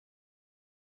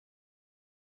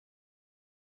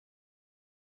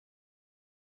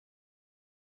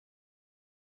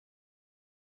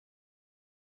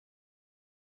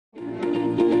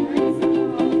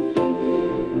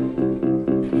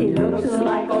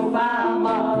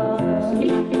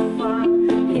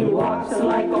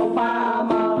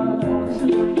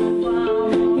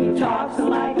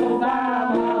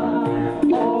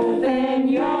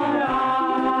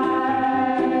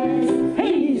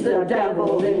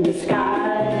in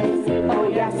disguise. Oh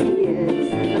yes he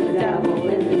is, the devil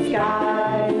in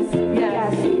disguise.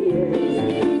 Yes he is.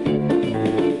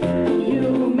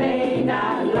 You may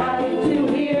not like to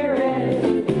hear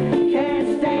it,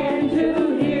 can't stand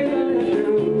to hear the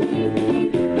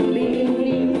truth.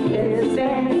 Beneath his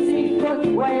fancy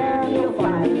footwear you'll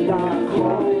find our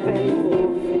cloven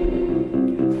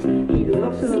hoof. He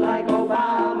looks like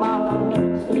Obama,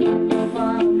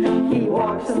 he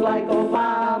walks like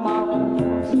Obama,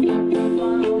 he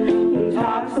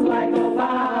talks like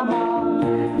Obama.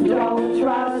 Don't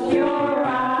trust your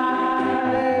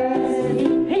eyes.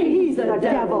 He's the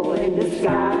devil in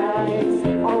disguise.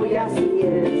 Oh yes he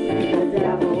is, the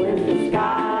devil in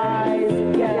disguise.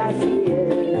 Yes he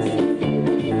is.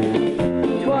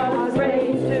 Twas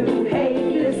raised to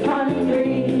hate this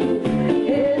country.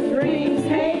 His dreams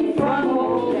came from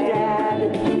old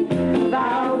dad.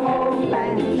 Vowed, hope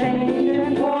and change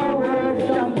and forward,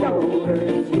 jumped over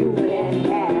his youth and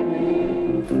had.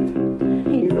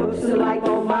 He looks like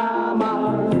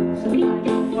Obama,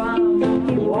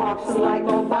 he walks like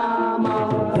Obama,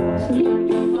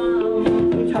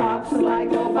 he talks like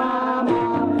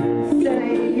Obama.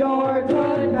 Say your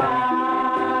goodbyes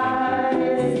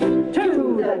to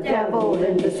the devil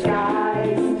in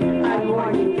disguise. I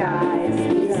warn you guys,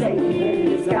 he's Satan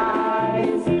in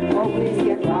disguise. Oh, please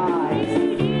get wise.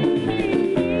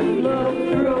 Look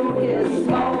through his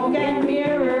smoke and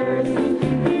mirrors.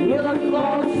 You look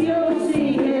close, you'll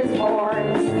see his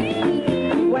horns.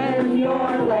 When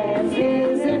your last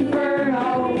is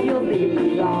inferno, you'll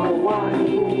be the one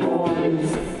who mourns.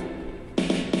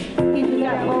 He's the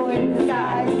devil in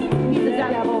disguise. He's the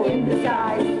devil in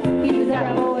disguise. He's the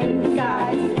devil in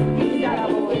disguise. He's the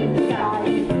devil in disguise.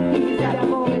 He's the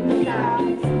devil in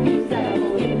disguise. He's the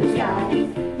devil in disguise.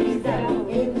 He's the devil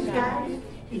in disguise.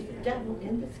 He's the devil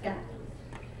in disguise.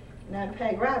 And I'm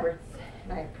Peg Roberts,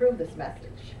 and I approve this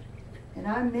message. And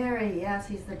I'm Mary. Yes,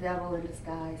 he's the devil in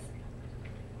disguise.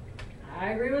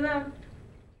 I agree with them.